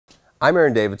I'm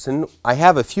Aaron Davidson. I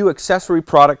have a few accessory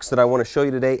products that I want to show you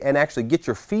today and actually get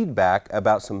your feedback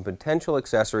about some potential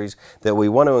accessories that we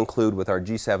want to include with our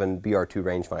G7 BR2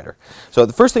 Rangefinder. So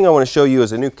the first thing I want to show you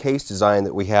is a new case design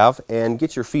that we have and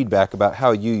get your feedback about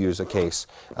how you use a case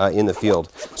in the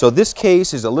field. So this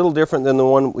case is a little different than the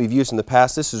one we've used in the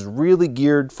past. This is really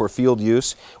geared for field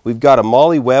use. We've got a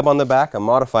MOLLE web on the back, a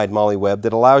modified MOLLE web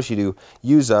that allows you to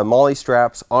use MOLLE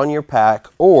straps on your pack,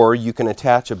 or you can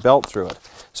attach a belt through it.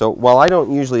 So while I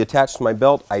don't usually attach to my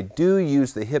belt, I do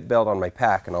use the hip belt on my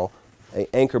pack, and I'll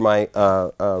anchor my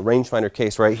rangefinder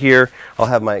case right here. I'll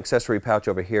have my accessory pouch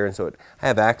over here, and so I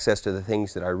have access to the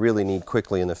things that I really need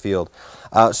quickly in the field.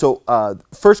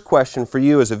 First question for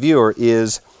you as a viewer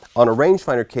is, on a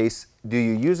rangefinder case, do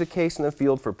you use a case in the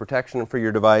field for protection for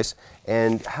your device,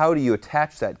 and how do you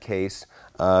attach that case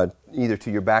either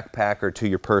to your backpack or to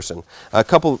your person? A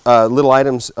couple little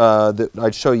items that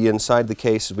I'd show you inside the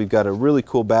case is we've got a really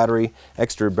cool battery,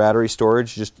 extra battery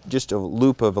storage, just a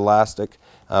loop of elastic.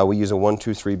 We use a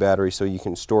 1-2-3 battery, so you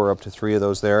can store up to 3 of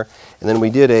those there. And then we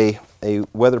did a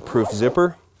weatherproof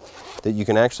zipper that you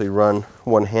can actually run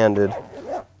one-handed,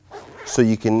 so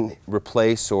you can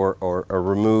replace or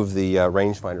remove the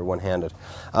rangefinder one-handed.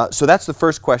 So that's the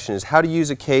first question, is how to use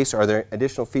a case. Are there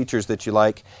additional features that you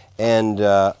like, and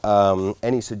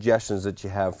any suggestions that you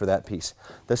have for that piece?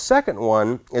 The second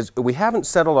one is we haven't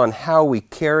settled on how we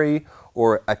carry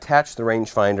or attach the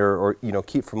rangefinder, or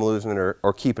keep from losing it,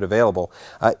 or keep it available.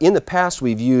 In the past,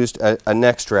 we've used a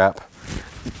neck strap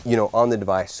on the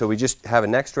device. So we just have a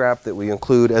neck strap that we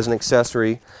include as an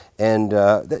accessory, and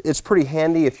it's pretty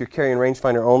handy if you're carrying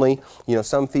rangefinder only.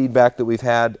 Some feedback that we've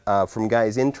had from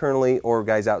guys internally or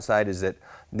guys outside is that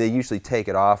they usually take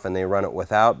it off and they run it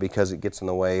without because it gets in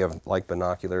the way of like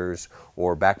binoculars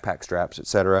or backpack straps,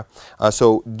 etc.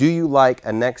 So do you like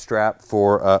a neck strap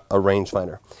for a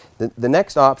rangefinder? The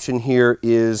next option here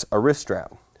is a wrist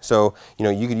strap. So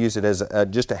you could use it as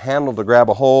just a handle to grab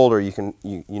a hold, or you can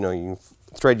you can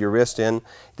thread your wrist in.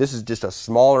 This is just a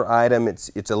smaller item.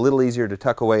 It's a little easier to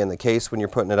tuck away in the case when you're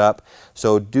putting it up.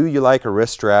 So do you like a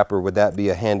wrist strap, or would that be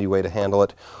a handy way to handle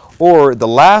it? Or the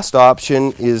last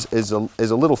option is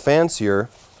a little fancier.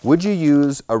 Would you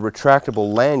use a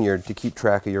retractable lanyard to keep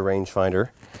track of your rangefinder?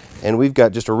 And we've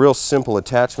got just a real simple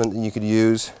attachment that you could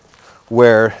use,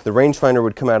 where the rangefinder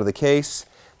would come out of the case,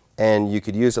 and you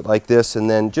could use it like this, and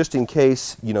then just in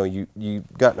case you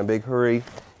got in a big hurry,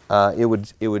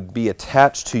 it would be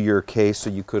attached to your case so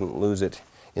you couldn't lose it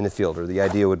in the field, or the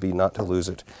idea would be not to lose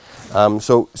it.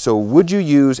 So would you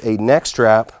use a neck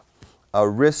strap, a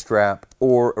wrist strap,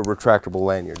 or a retractable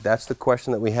lanyard? That's the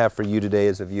question that we have for you today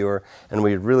as a viewer, and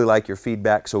we'd really like your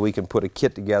feedback so we can put a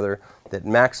kit together that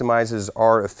maximizes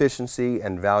our efficiency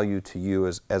and value to you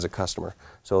as a customer.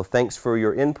 So thanks for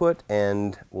your input,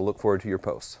 and we'll look forward to your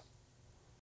posts.